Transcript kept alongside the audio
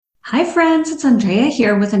Hi, friends. It's Andrea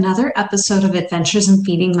here with another episode of Adventures in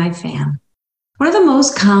Feeding My Fam. One of the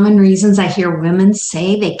most common reasons I hear women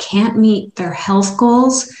say they can't meet their health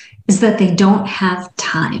goals is that they don't have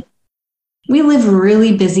time. We live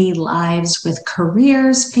really busy lives with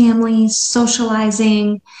careers, families,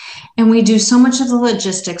 socializing, and we do so much of the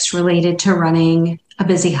logistics related to running a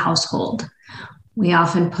busy household. We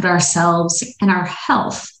often put ourselves and our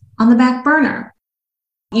health on the back burner,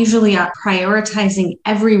 usually prioritizing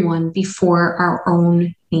everyone before our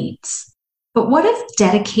own needs. But what if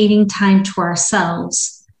dedicating time to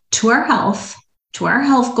ourselves, to our health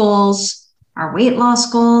goals, our weight loss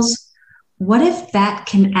goals, what if that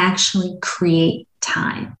can actually create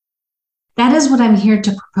time? That is what I'm here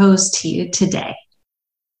to propose to you today.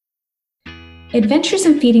 Adventures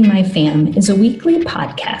in Feeding My Fam is a weekly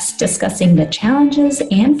podcast discussing the challenges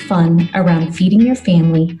and fun around feeding your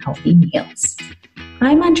family healthy meals.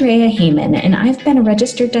 I'm Andrea Heyman, and I've been a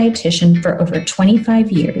registered dietitian for over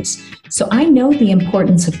 25 years, so I know the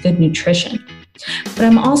importance of good nutrition. But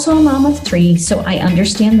I'm also a mom of 3, so I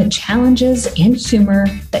understand the challenges and humor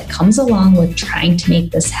that comes along with trying to make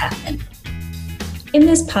this happen. In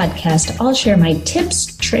this podcast, I'll share my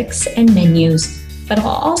tips, tricks, and menus, but I'll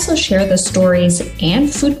also share the stories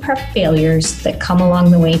and food prep failures that come along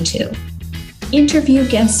the way too. Interview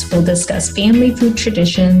guests will discuss family food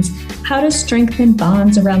traditions, how to strengthen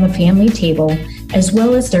bonds around the family table, as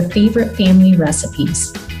well as their favorite family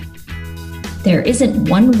recipes. There isn't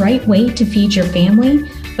one right way to feed your family,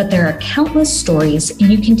 but there are countless stories, and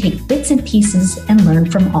you can take bits and pieces and learn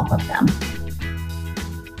from all of them.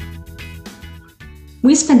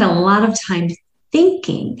 We spend a lot of time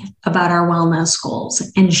thinking about our wellness goals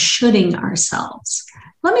and shoulding ourselves.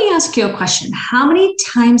 Let me ask you a question. How many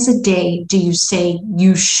times a day do you say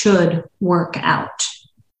you should work out?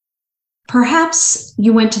 Perhaps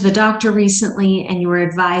you went to the doctor recently and you were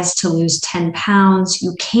advised to lose 10 pounds.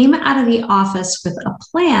 You came out of the office with a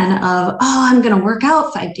plan of, I'm going to work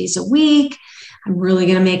out 5 days a week. I'm really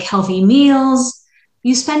going to make healthy meals.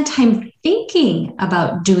 You spend time thinking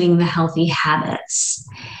about doing the healthy habits.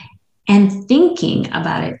 And thinking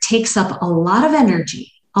about it takes up a lot of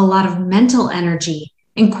energy, a lot of mental energy,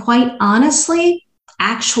 and quite honestly,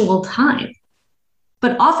 actual time.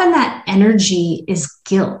 But often that energy is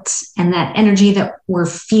guilt, and that energy that we're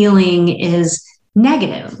feeling is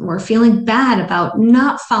negative. We're feeling bad about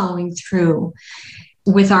not following through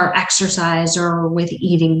with our exercise or with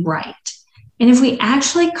eating right. And if we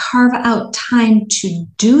actually carve out time to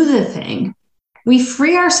do the thing, we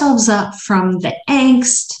free ourselves up from the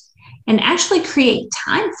angst and actually create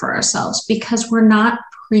time for ourselves because we're not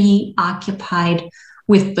preoccupied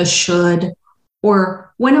with the should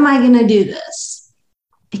or when am I going to do this?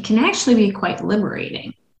 It can actually be quite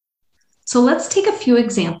liberating. So let's take a few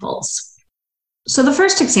examples. So the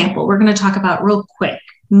first example we're going to talk about real quick,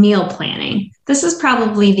 meal planning. This is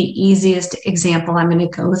probably the easiest example I'm going to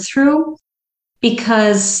go through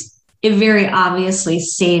because it very obviously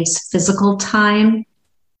saves physical time.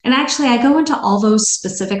 And actually, I go into all those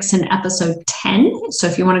specifics in episode 10. So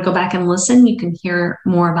if you want to go back and listen, you can hear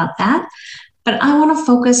more about that. But I want to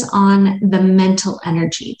focus on the mental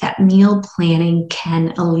energy that meal planning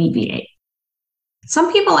can alleviate.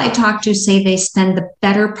 Some people I talk to say they spend the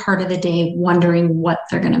better part of the day wondering what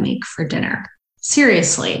they're going to make for dinner.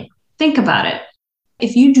 Seriously, think about it.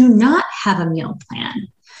 If you do not have a meal plan,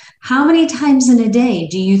 how many times in a day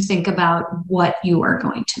do you think about what you are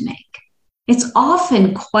going to make? It's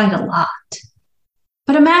often quite a lot.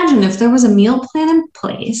 But imagine if there was a meal plan in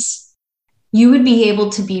place, you would be able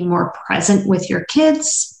to be more present with your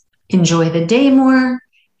kids, enjoy the day more,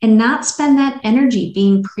 and not spend that energy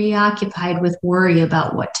being preoccupied with worry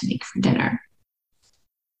about what to make for dinner.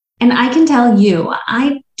 And I can tell you,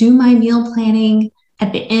 I do my meal planning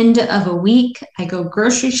at the end of a week. I go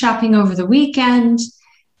grocery shopping over the weekend.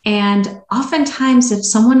 And oftentimes, if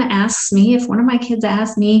one of my kids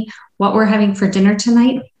asks me what we're having for dinner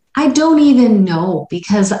tonight, I don't even know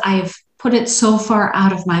because I've put it so far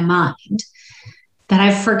out of my mind that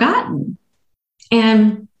I've forgotten.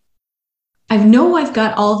 And I know I've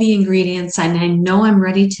got all the ingredients and I know I'm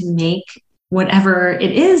ready to make whatever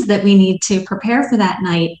it is that we need to prepare for that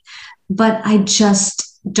night, but I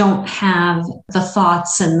just don't have the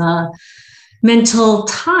thoughts and the mental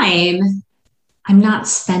time. I'm not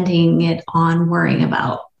spending it on worrying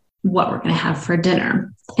about what we're going to have for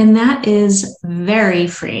dinner. And that is very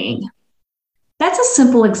freeing. That's a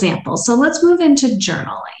simple example. So let's move into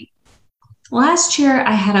journaling. Last year,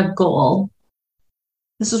 I had a goal.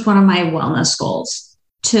 This is one of my wellness goals,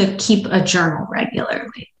 to keep a journal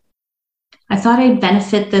regularly. I thought I'd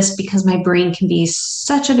benefit this because my brain can be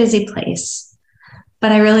such a busy place.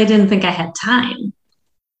 but I really didn't think I had time.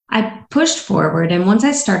 I pushed forward, and once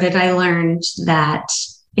I started, I learned that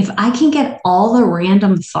if I can get all the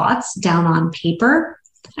random thoughts down on paper,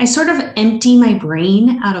 I sort of empty my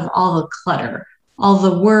brain out of all the clutter, all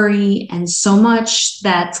the worry, and so much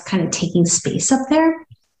that's kind of taking space up there.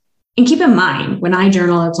 And keep in mind, when I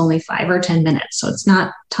journal, it's only 5 or 10 minutes, so it's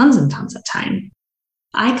not tons and tons of time.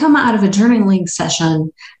 I come out of a journaling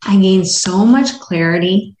session, I gain so much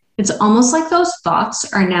clarity. It's almost like those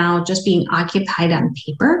thoughts are now just being occupied on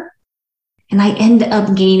paper. And I end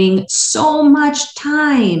up gaining so much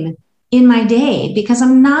time in my day because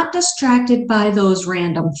I'm not distracted by those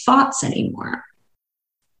random thoughts anymore.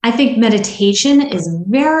 I think meditation is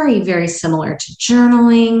very, very similar to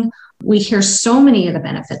journaling. We hear so many of the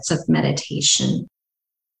benefits of meditation.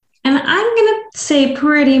 And I'm going to say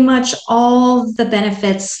pretty much all the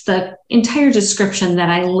benefits, the entire description that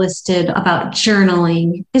I listed about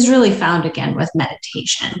journaling is really found again with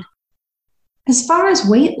meditation. As far as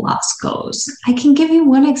weight loss goes, I can give you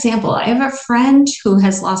one example. I have a friend who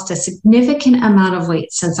has lost a significant amount of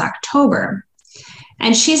weight since October,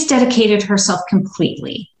 and she's dedicated herself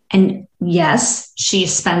completely. And yes, she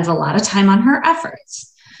spends a lot of time on her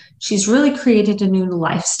efforts. She's really created a new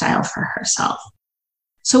lifestyle for herself.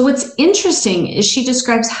 So what's interesting is she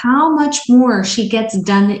describes how much more she gets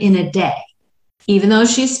done in a day, even though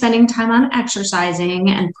she's spending time on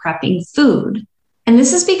exercising and prepping food. And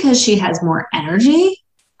this is because she has more energy,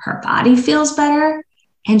 her body feels better,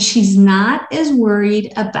 and she's not as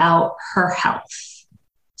worried about her health.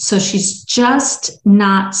 So she's just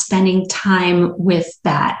not spending time with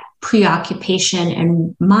that preoccupation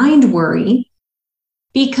and mind worry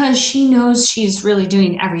because she knows she's really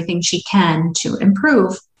doing everything she can to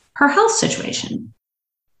improve her health situation.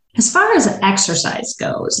 As far as exercise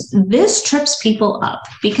goes, this trips people up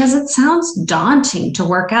because it sounds daunting to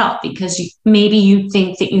work out because maybe you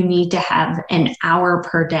think that you need to have an hour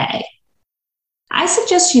per day. I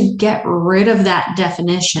suggest you get rid of that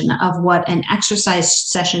definition of what an exercise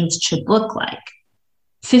session should look like.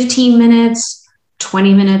 15 minutes,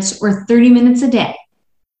 20 minutes, or 30 minutes a day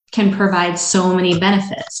can provide so many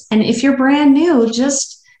benefits. And if you're brand new,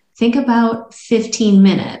 just think about 15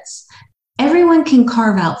 minutes. Everyone can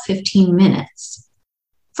carve out 15 minutes.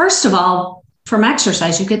 First of all, from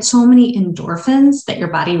exercise, you get so many endorphins that your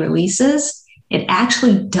body releases. It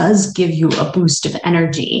actually does give you a boost of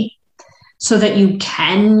energy so that you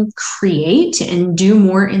can create and do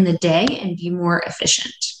more in the day and be more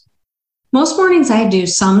efficient. Most mornings I do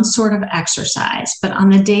some sort of exercise, but on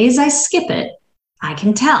the days I skip it, I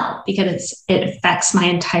can tell because it affects my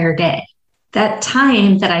entire day. That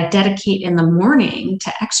time that I dedicate in the morning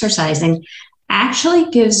to exercising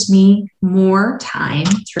actually gives me more time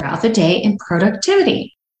throughout the day in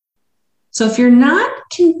productivity. So if you're not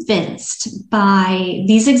convinced by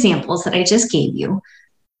these examples that I just gave you,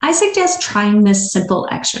 I suggest trying this simple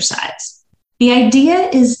exercise. The idea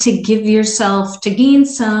is to gain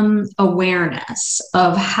some awareness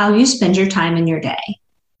of how you spend your time in your day.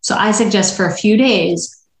 So I suggest for a few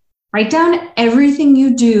days, write down everything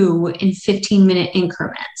you do in 15-minute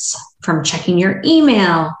increments, from checking your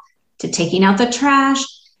email to taking out the trash.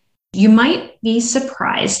 You might be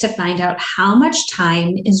surprised to find out how much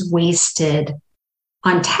time is wasted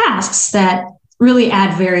on tasks that really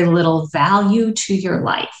add very little value to your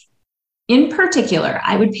life. In particular,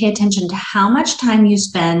 I would pay attention to how much time you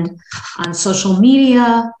spend on social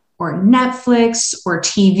media or Netflix or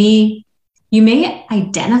TV. You may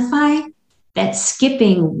identify that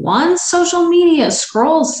skipping one social media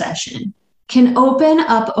scroll session can open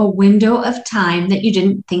up a window of time that you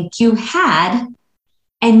didn't think you had,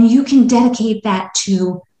 and you can dedicate that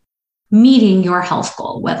to meeting your health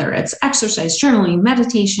goal, whether it's exercise, journaling,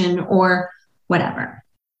 meditation, or whatever.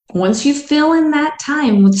 Once you fill in that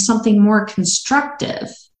time with something more constructive,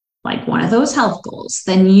 like one of those health goals,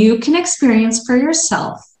 then you can experience for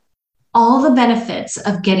yourself all the benefits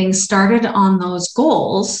of getting started on those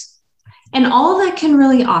goals and all that can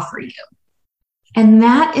really offer you. And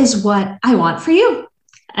that is what I want for you.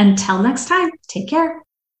 Until next time, take care.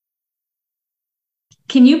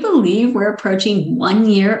 Can you believe we're approaching 1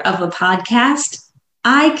 year of a podcast?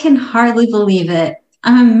 I can hardly believe it.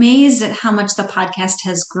 I'm amazed at how much the podcast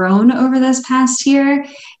has grown over this past year.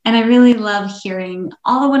 And I really love hearing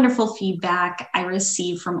all the wonderful feedback I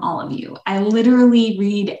receive from all of you. I literally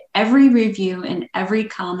read every review and every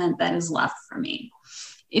comment that is left for me.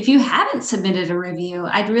 If you haven't submitted a review,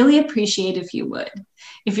 I'd really appreciate if you would.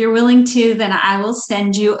 If you're willing to, then I will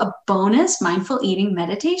send you a bonus mindful eating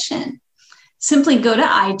meditation. Simply go to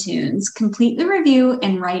iTunes, complete the review,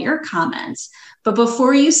 and write your comments. But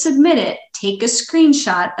before you submit it, take a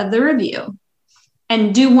screenshot of the review.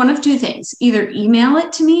 And do one of two things. Either email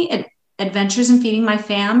it to me at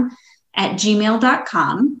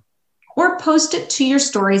adventuresinfeedingmyfam@gmail.com or post it to your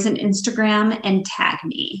stories on Instagram and tag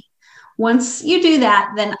me. Once you do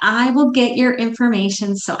that, then I will get your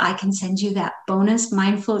information so I can send you that bonus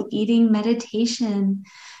mindful eating meditation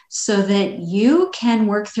so that you can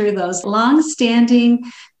work through those long-standing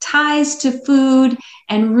ties to food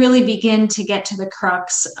and really begin to get to the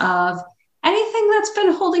crux of anything that's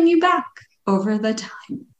been holding you back over the time.